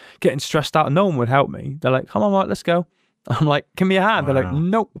up and getting stressed out. And no one would help me. They're like, come on, Mark, let's go. I'm like, give me a hand. Wow. They're like,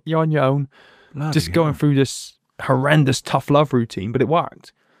 nope, you're on your own. Bloody just going through this horrendous tough love routine, but it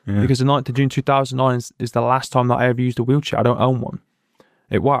worked. Yeah. Because the 9th of June 2009 is the last time that I ever used a wheelchair. I don't own one.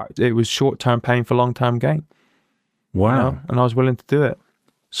 It worked. It was short-term pain for long-term gain. Wow. You know? And I was willing to do it.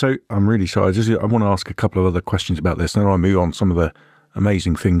 So I'm really sorry. I want to ask a couple of other questions about this. Then I'll move on to some of the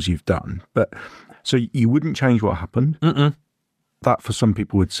amazing things you've done. But so you wouldn't change what happened? Mm-mm. That for some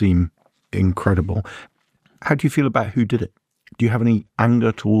people would seem incredible. How do you feel about who did it? Do you have any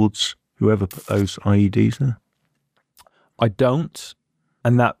anger towards whoever put those IEDs there? I don't.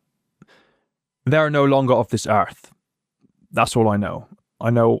 And that they're no longer of this earth. That's all I know. I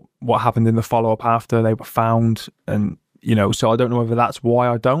know what happened in the follow-up after they were found. And, you know, so I don't know whether that's why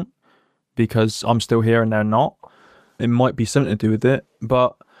I don't, because I'm still here and they're not. It might be something to do with it,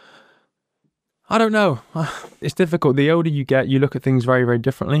 but I don't know. It's difficult. The older you get, you look at things very, very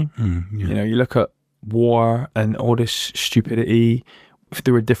differently. Yeah. You know, you look at war and all this stupidity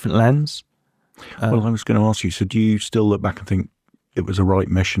through a different lens. Well, I was going to ask you, so do you still look back and think it was a right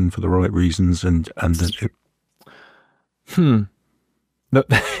mission for the right reasons and that it...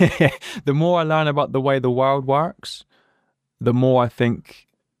 The more I learn about the way the world works, the more I think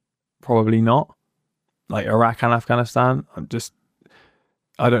probably not. Like Iraq and Afghanistan,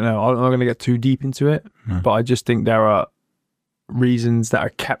 I don't know. I'm not going to get too deep into it, but I just think there are reasons that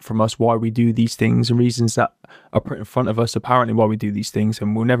are kept from us why we do these things, and reasons that are put in front of us apparently why we do these things,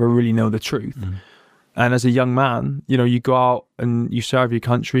 and we'll never really know the truth. And as a young man, you know, you go out and you serve your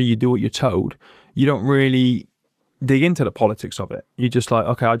country, you do what you're told. You don't really dig into the politics of it. You're just like,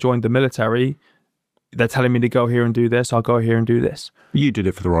 okay, I joined the military. They're telling me to go here and do this. I'll go here and do this. You did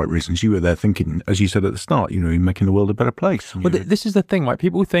it for the right reasons. You were there thinking, as you said at the start, you know, you're making the world a better place. Well, this is the thing, right?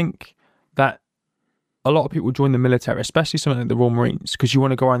 People think that a lot of people join the military, especially something like the Royal Marines, because you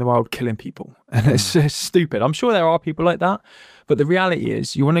want to go around the world killing people. And it's stupid. I'm sure there are people like that. But the reality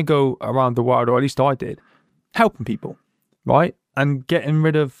is you want to go around the world, or at least I did, helping people, right? And getting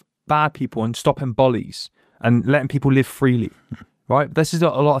rid of bad people and stopping bullies and letting people live freely. Right? This is a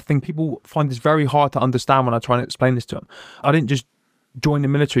lot of things. People find this very hard to understand when I try and explain this to them. I didn't just join the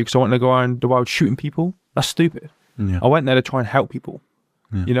military because I wanted to go around the world shooting people. That's stupid. Yeah. I went there to try and help people.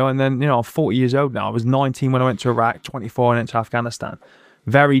 Yeah. You know, and then, you know, I'm 40 years old now. I was 19 when I went to Iraq, 24 when I went to Afghanistan.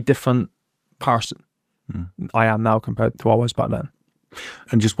 Very different person I am now compared to what I was back then.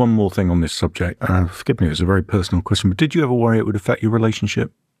 And just one more thing on this subject. Forgive me, it's a very personal question, but did you ever worry it would affect your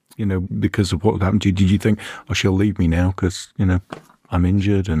relationship? You know, because of what happened to you, did you think, oh, she'll leave me now because, you know, I'm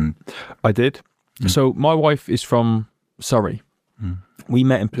injured? And I did. So my wife is from Surrey. We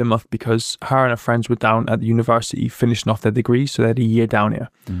met in Plymouth because her and her friends were down at the university finishing off their degrees, so they had a year down here.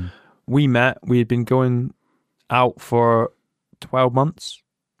 We met. We had been going out for 12 months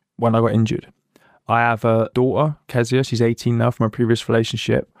when I got injured. I have a daughter, Kezia. She's 18 now from a previous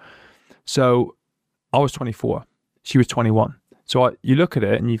relationship. So I was 24. She was 21. So you look at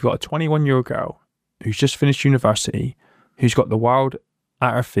it and you've got a 21-year-old girl who's just finished university, who's got the world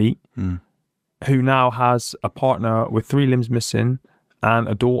at her feet, who now has a partner with 3 limbs missing and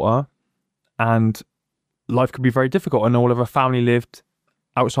a daughter, and life could be very difficult. And all of her family lived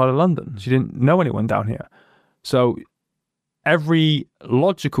outside of London. She didn't know anyone down here. So every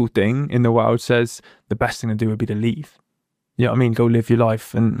logical thing in the world says the best thing to do would be to leave. You know what I mean? Go live your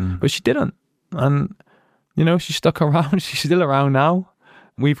life. But she didn't. And you know, she stuck around. She's still around now.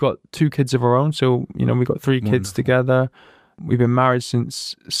 We've got 2 kids of our own. So, you know, we've got 3 kids together. We've been married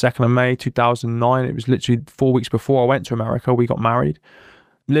since 2nd of May, 2009. It was literally 4 weeks before I went to America. We got married.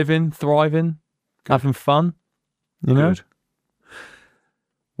 Living, thriving, having fun, you know?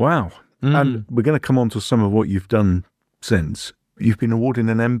 Wow. And we're going to come on to some of what you've done since. You've been awarded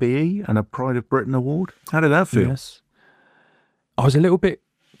an MBE and a Pride of Britain award. How did that feel? Yes. I was a little bit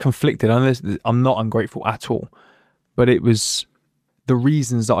conflicted. I'm not ungrateful at all, but it was the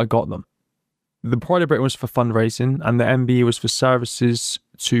reasons that I got them. The Pride of Britain was for fundraising, and the MBE was for services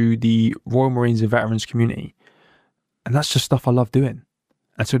to the Royal Marines and veterans community, and that's just stuff I love doing.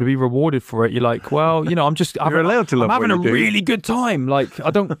 And so to be rewarded for it, you're like, well, you know, I'm just I'm having a really good time. Like, I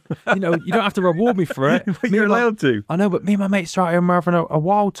don't, you know, you don't have to reward me for it. You're allowed to. I know, but me and my mates are out here having a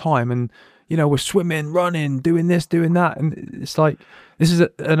wild time, and you know, we're swimming, running, doing this, doing that, and it's like, this is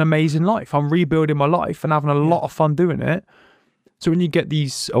an amazing life. I'm rebuilding my life and having a lot of fun doing it. So when you get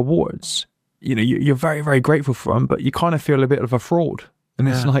these awards, you know, you're very, very grateful for them, but you kind of feel a bit of a fraud. And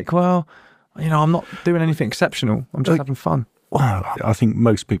it's like, well, you know, I'm not doing anything exceptional. I'm just having fun. Well, I think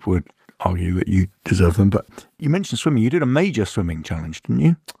most people would argue that you deserve them. But you mentioned swimming. You did a major swimming challenge, didn't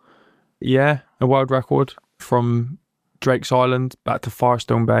you? Yeah, a world record from Drake's Island back to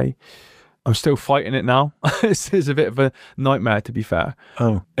Firestone Bay. I'm still fighting it now. It's a bit of a nightmare, to be fair.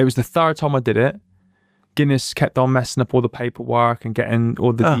 Oh. It was the third time I did it. Guinness kept on messing up all the paperwork and getting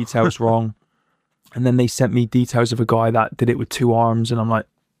all the details wrong. And then they sent me details of a guy that did it with 2 arms. And I'm like,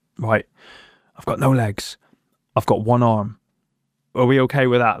 right, I've got no legs. I've got 1 arm. Are we okay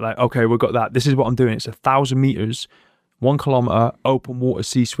with that? Like, okay, we've got that. This is what I'm doing. It's 1,000 meters, 1 kilometer, open water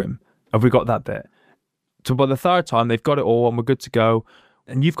sea swim. Have we got that bit? So by the third time, they've got it all and we're good to go.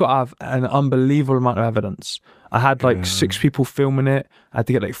 And you've got to have an unbelievable amount of evidence. I had like 6 people filming it. I had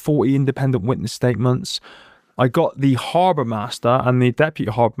to get like 40 independent witness statements. I got the harbour master and the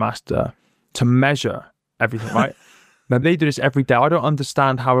deputy harbour master to measure everything, right? Now, they do this every day. I don't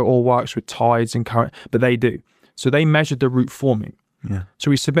understand how it all works with tides and current, but they do. So they measured the route for me. Yeah. So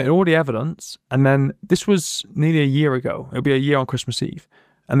we submitted all the evidence. And then this was nearly a year ago. It'll be a year on Christmas Eve.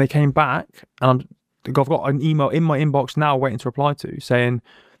 And they came back and I've got an email in my inbox now waiting to reply to saying,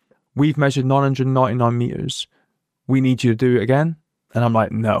 we've measured 999 meters. We need you to do it again. And I'm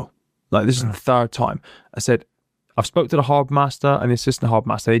like, no. Like, this is the third time. I said, I've spoke to the harbour master and the assistant harbour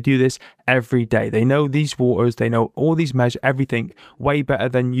master. They do this every day. They know these waters. They know all these measures, everything way better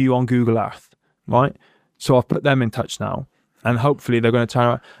than you on Google Earth, right? So I've put them in touch now. And hopefully they're going to turn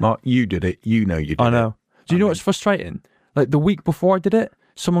around. Mark, you did it. You know you did it. I know. Do you know what's frustrating? Like, the week before I did it,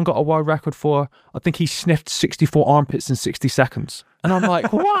 someone got a world record for, I think he sniffed 64 armpits in 60 seconds. And I'm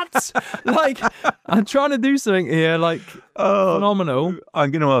like, what? Like, I'm trying to do something here, like, phenomenal.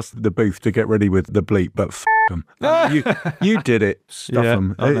 I'm going to ask the booth to get ready with the bleep, but them. You did it. Stuff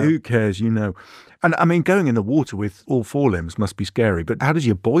them. Who cares? You know. And I mean, going in the water with all 4 limbs must be scary, but how does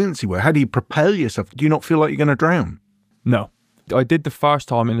your buoyancy work? How do you propel yourself? Do you not feel like you're going to drown? No. I did the first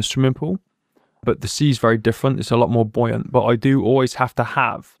time in a swimming pool, but the sea's very different. It's a lot more buoyant, but I do always have to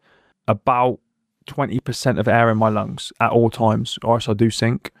have about 20% of air in my lungs at all times, or else I do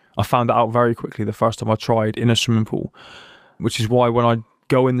sink. I found that out very quickly the first time I tried in a swimming pool, which is why when I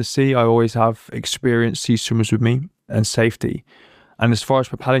go in the sea, I always have experienced sea swimmers with me and safety. And as far as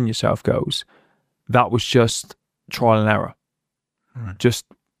propelling yourself goes, that was just trial and error. Right. Just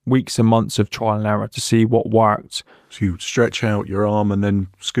weeks and months of trial and error to see what worked. So you stretch out your arm and then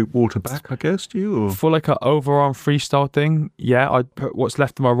scoop water back, I guess, do you? Or? For like an overarm freestyle thing, yeah, I'd put what's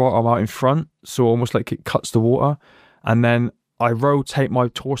left of my right arm out in front, so almost like it cuts the water. And then I rotate my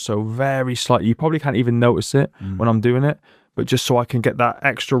torso very slightly. You probably can't even notice it when I'm doing it, but just so I can get that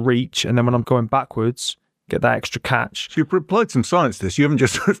extra reach. And then when I'm going backwards, get that extra catch. So you've applied some science to this. You haven't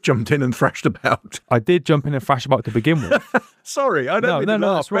just sort of jumped in and thrashed about. I did jump in and thrash about to begin with. Sorry, I don't mean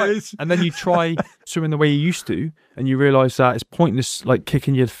no, that's right. And then you try swimming the way you used to, and you realise that it's pointless, like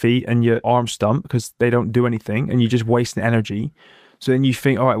kicking your feet and your arms stump because they don't do anything, and you're just wasting energy. So then you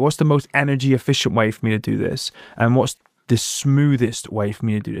think, all right, what's the most energy efficient way for me to do this? And what's the smoothest way for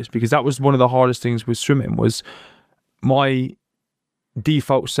me to do this? Because that was one of the hardest things with swimming, was my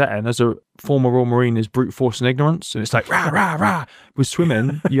default setting as a former Royal Marine is brute force and ignorance, and it's like rah rah rah. With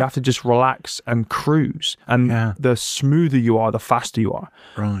swimming, you have to just relax and cruise, and the smoother you are, the faster you are.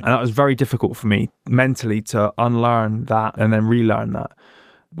 Right. And that was very difficult for me mentally to unlearn that and then relearn that.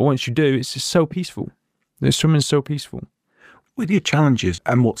 But once you do, it's just so peaceful. Swimming's so peaceful. With your challenges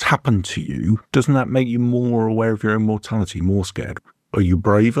and what's happened to you, doesn't that make you more aware of your own mortality, more scared? Are you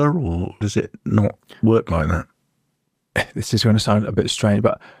braver, or does it not work like that? This is going to sound a bit strange,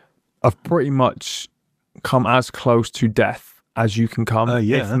 but I've pretty much come as close to death as you can come.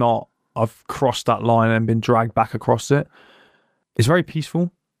 If not, I've crossed that line and been dragged back across it. It's very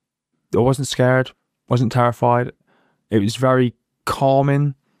peaceful. I wasn't scared, wasn't terrified. It was very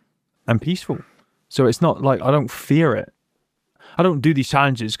calming and peaceful. So it's not like I don't fear it. I don't do these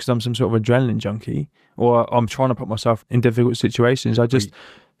challenges because I'm some sort of adrenaline junkie, or I'm trying to put myself in difficult situations. I just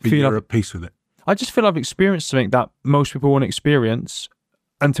feel you're at peace with it. I just feel I've experienced something that most people won't experience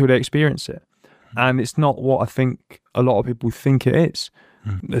until they experience it. And it's not what I think a lot of people think it is.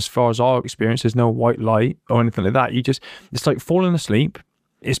 As far as our experience, there's no white light or anything like that. It's like falling asleep.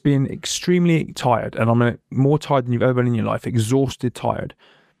 It's being extremely tired, and I'm more tired than you've ever been in your life, exhausted, tired.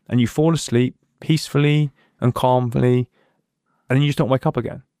 And you fall asleep peacefully and calmly, and then you just don't wake up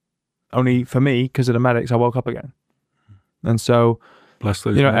again. Only for me, because of the medics, I woke up again. And so, bless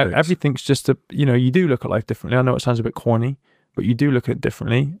those medics. Everything's just you do look at life differently. I know it sounds a bit corny, but you do look at it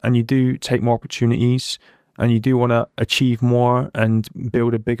differently, and you do take more opportunities, and you do want to achieve more and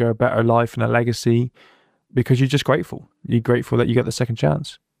build a bigger, better life and a legacy, because you're just grateful. You're grateful that you get the second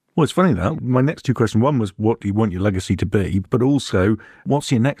chance. Well, it's funny that. My next two questions, one was what do you want your legacy to be? But also, what's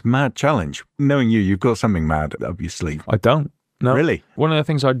your next mad challenge? Knowing you, you've got something mad up your sleeve. I don't. No. Really? One of the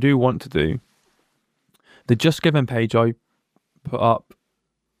things I do want to do, the Just Giving page I put up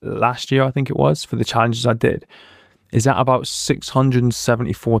last year, I think it was, for the challenges I did, is at about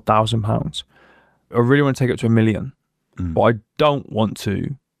 £674,000. I really want to take it to 1 million, but I don't want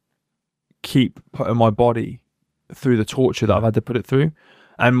to keep putting my body through the torture that I've had to put it through.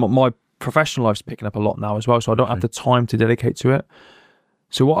 And my professional life's picking up a lot now as well, so I don't have the time to dedicate to it.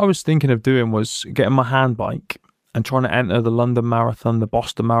 So what I was thinking of doing was getting my hand bike and trying to enter the London Marathon, the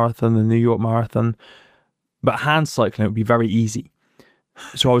Boston Marathon, the New York Marathon. But hand cycling would be very easy.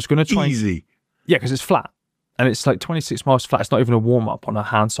 So I was going to try... Easy? Yeah, because it's flat. And it's like 26 miles flat. It's not even a warm-up on a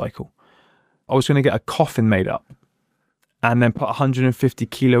hand cycle. I was going to get a coffin made up and then put 150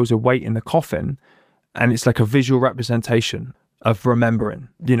 kilos of weight in the coffin. And it's like a visual representation of remembering,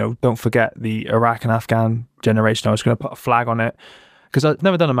 don't forget the Iraq and Afghan generation. I was going to put a flag on it because I've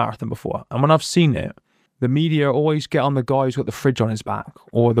never done a marathon before. And when I've seen it, the media always get on the guy who's got the fridge on his back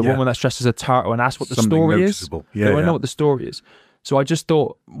or the woman that's dressed as a turtle and ask what the story noticeable. is. They want to know what the story is. So I just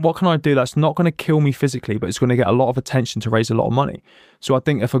thought, what can I do that's not going to kill me physically, but it's going to get a lot of attention to raise a lot of money? So I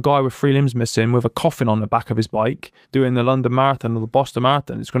think if a guy with 3 limbs missing with a coffin on the back of his bike doing the London Marathon or the Boston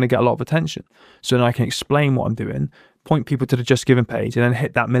Marathon, it's going to get a lot of attention. So then I can explain what I'm doing, point people to the Just Giving page, and then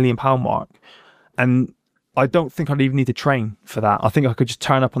hit that £1 million mark. And I don't think I'd even need to train for that. I think I could just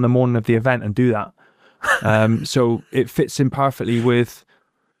turn up on the morning of the event and do that. So it fits in perfectly with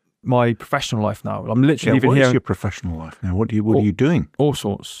my professional life now. I'm literally even here. What is your professional life now? What are you doing? All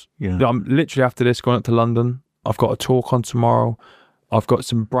sorts. Yeah. I'm literally after this going up to London. I've got a talk on tomorrow. I've got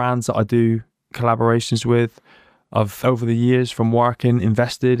some brands that I do collaborations with. I've, over the years from working,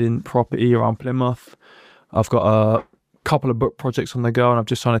 invested in property around Plymouth. I've got a couple of book projects on the go and I've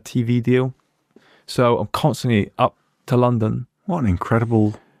just signed a TV deal. So I'm constantly up to London. What an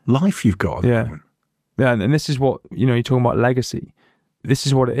incredible life you've got at the moment. Yeah, and this is what, you're talking about legacy. This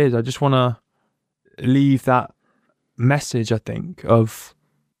is what it is. I just want to leave that message, I think it's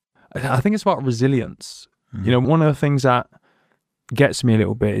about resilience. One of the things that gets me a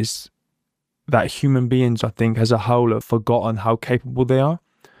little bit is that human beings, I think, as a whole, have forgotten how capable they are.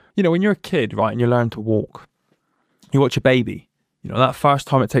 When you're a kid, right, and you learn to walk, you watch a baby, that first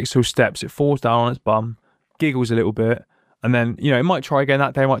time it takes those steps, it falls down on its bum, giggles a little bit, and then, it might try again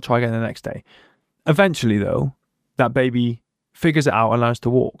that day, might try again the next day. Eventually, though, that baby figures it out and learns to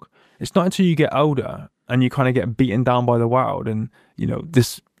walk. It's not until you get older and you kind of get beaten down by the world and,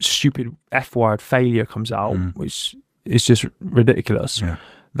 this stupid F word failure comes out, which is just ridiculous,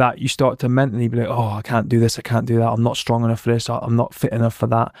 that you start to mentally be like, oh, I can't do this, I can't do that, I'm not strong enough for this, I'm not fit enough for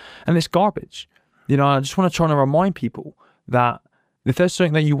that. And it's garbage. I just want to try and remind people that if there's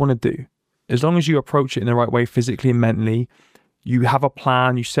something that you want to do, as long as you approach it in the right way, physically and mentally, you have a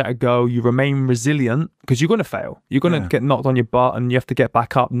plan, you set a goal, you remain resilient, because you're going to fail. You're going to get knocked on your butt and you have to get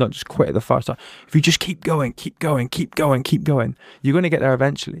back up, not just quit at the first time. If you just keep going, you're going to get there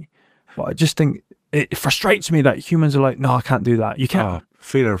eventually. But I just think it frustrates me that humans are like, no, I can't do that. You can't.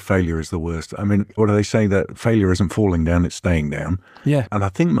 Fear of failure is the worst. I mean, what do they say? That failure isn't falling down, it's staying down. Yeah. And I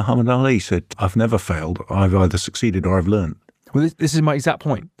think Muhammad Ali said, I've never failed. I've either succeeded or I've learned. Well, this is my exact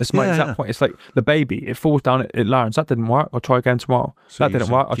point. That's my exact point. It's like the baby, it falls down, it learns. That didn't work, I'll try again tomorrow. So that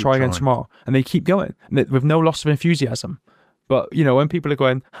didn't work, I'll try again tomorrow. And they keep going with no loss of enthusiasm. But, when people are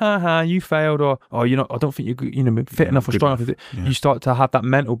going, you failed, or, oh, I don't think you're fit enough or strong enough. You start to have that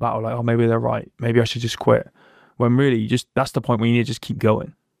mental battle, like, oh, maybe they're right. Maybe I should just quit. When really, that's the point where you need to just keep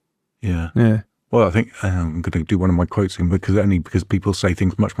going. Yeah. Yeah. Well, I think I'm going to do one of my quotes because people say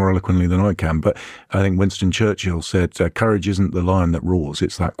things much more eloquently than I can. But I think Winston Churchill said, courage isn't the lion that roars.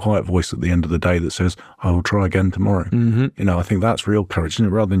 It's that quiet voice at the end of the day that says, I will try again tomorrow. Mm-hmm. I think that's real courage, isn't it?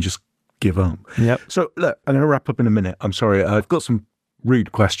 Rather than just give up. Yep. So, look, I'm going to wrap up in a minute. I'm sorry. I've got some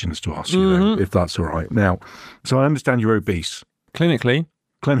rude questions to ask you, though, if that's all right. Now, so I understand you're obese. Clinically,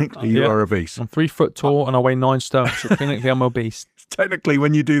 you are obese. I'm 3 foot tall and I weigh 9 stone. So clinically, I'm obese. Technically,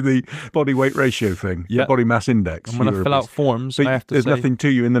 when you do the body weight ratio thing, the body mass index, I'm going to fill out forms. But I have to there's nothing to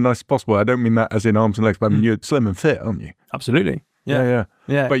you in the nicest possible. I don't mean that as in arms and legs, but I mean you're slim and fit, aren't you? Absolutely. Yeah.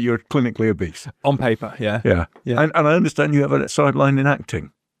 But you're clinically obese. On paper, yeah. And I understand you have a sideline in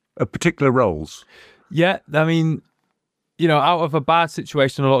acting, particular roles. Yeah, I mean, out of a bad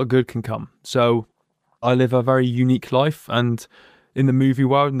situation, a lot of good can come. So I live a very unique life, and in the movie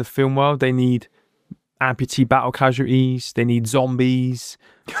world, in the film world, they need amputee battle casualties, they need zombies,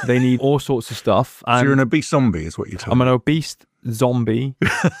 they need all sorts of stuff. And so you're an obese zombie is what you're telling me. I'm an obese zombie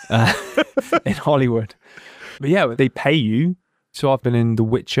in Hollywood. But yeah, they pay you So I've been in The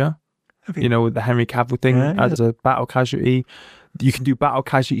Witcher, you know, with the Henry Cavill thing as a battle casualty. You can do battle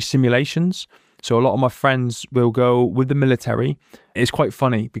casualty simulations. So a lot of my friends will go with the military. It's quite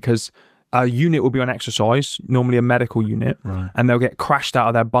funny because a unit will be on exercise, normally a medical unit, and they'll get crashed out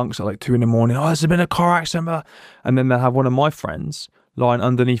of their bunks at like 2 a.m. Oh, there's been a car accident. And then they'll have one of my friends lying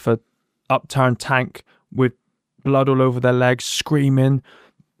underneath a upturned tank with blood all over their legs, screaming.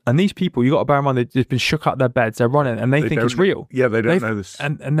 And these people, you got to bear in mind, they've just been shook out of their beds, they're running, and they think it's real. Yeah, they don't know this.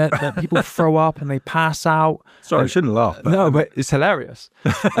 And then people throw up and they pass out. Sorry, I shouldn't laugh. But it's hilarious.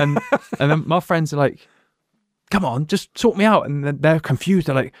 And then my friends are like, come on, just sort me out. And then they're confused.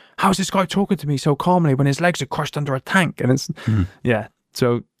 They're like, how's this guy talking to me so calmly when his legs are crushed under a tank? And it's,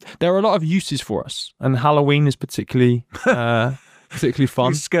 So there are a lot of uses for us. And Halloween is particularly fun.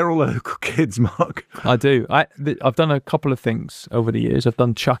 You scare all the local kids, Mark. I do. I've done a couple of things over the years. I've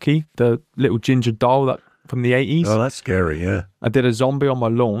done Chucky, the little ginger doll from the 80s. Oh, that's scary, yeah. I did a zombie on my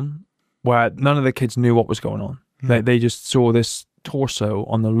lawn where none of the kids knew what was going on. They just saw this torso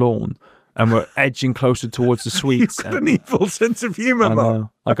on the lawn and were edging closer towards the sweets. You've got an evil sense of humour, Mark.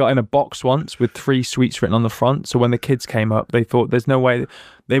 I got in a box once with 3 sweets written on the front. So when the kids came up, they thought there's no way.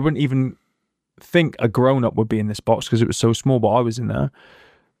 They wouldn't even think a grown-up would be in this box because it was so small, but I was in there.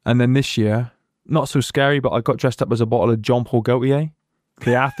 And then this year, not so scary, but I got dressed up as a bottle of Jean Paul Gaultier,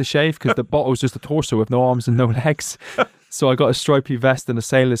 the aftershave, because the bottle was just a torso with no arms and no legs. So I got a stripy vest and a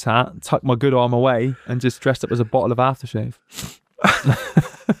sailor's hat, tucked my good arm away, and just dressed up as a bottle of aftershave.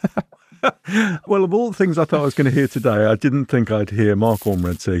 Well, of all the things I thought I was going to hear today, I didn't think I'd hear Mark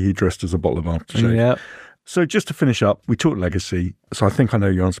Ormrod say he dressed as a bottle of aftershave. Yeah. So just to finish up, we talked legacy. So I think I know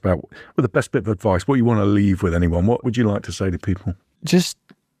your answer about the best bit of advice, what you want to leave with anyone. What would you like to say to people? Just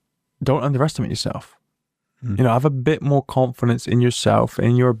don't underestimate yourself. You know, have a bit more confidence in yourself,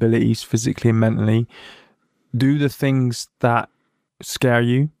 in your abilities, physically and mentally. Do the things that scare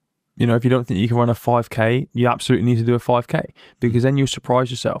you. You know, if you don't think you can run a 5K, you absolutely need to do a 5K because then you'll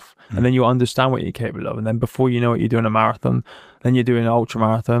surprise yourself and then you'll understand what you're capable of. And then before you know it, you're doing a marathon, then you're doing an ultra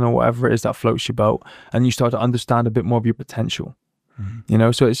marathon or whatever it is that floats your boat, and you start to understand a bit more of your potential. You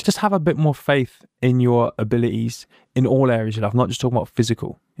know, so it's just have a bit more faith in your abilities in all areas of life, not just talking about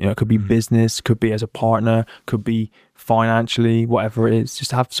physical. You know, it could be business, could be as a partner, could be financially, whatever it is.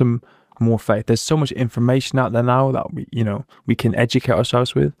 Just have some more faith. There's so much information out there now that we can educate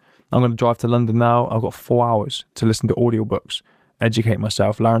ourselves with. I'm going to drive to London now. I've got 4 hours to listen to audiobooks, educate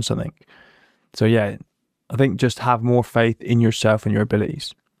myself, learn something. So yeah, I think just have more faith in yourself and your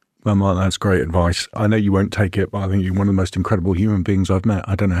abilities. Well, Mark, that's great advice. I know you won't take it, but I think you're one of the most incredible human beings I've met.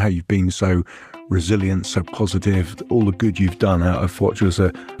 I don't know how you've been so resilient, so positive, all the good you've done out of what was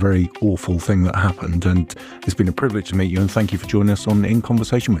a very awful thing that happened. And it's been a privilege to meet you, and thank you for joining us on In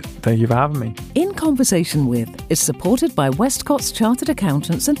Conversation With. Thank you for having me. In Conversation With is supported by Westcott's Chartered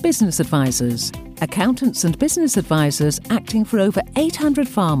Accountants and Business Advisors. Accountants and business advisors acting for over 800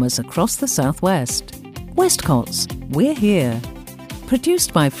 farmers across the southwest. Westcott's, we're here.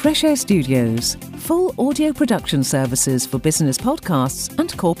 Produced by Fresh Air Studios, full audio production services for business podcasts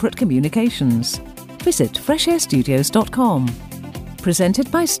and corporate communications. Visit freshairstudios.com.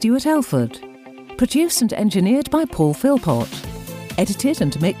 Presented by Stuart Elford. Produced and engineered by Paul Philpott. Edited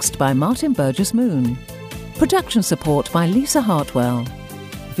and mixed by Martin Burgess-Moon. Production support by Lisa Hartwell.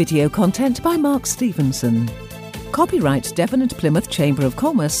 Video content by Mark Stevenson. Copyright Devon and Plymouth Chamber of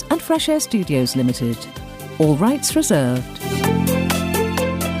Commerce and Fresh Air Studios Limited. All rights reserved.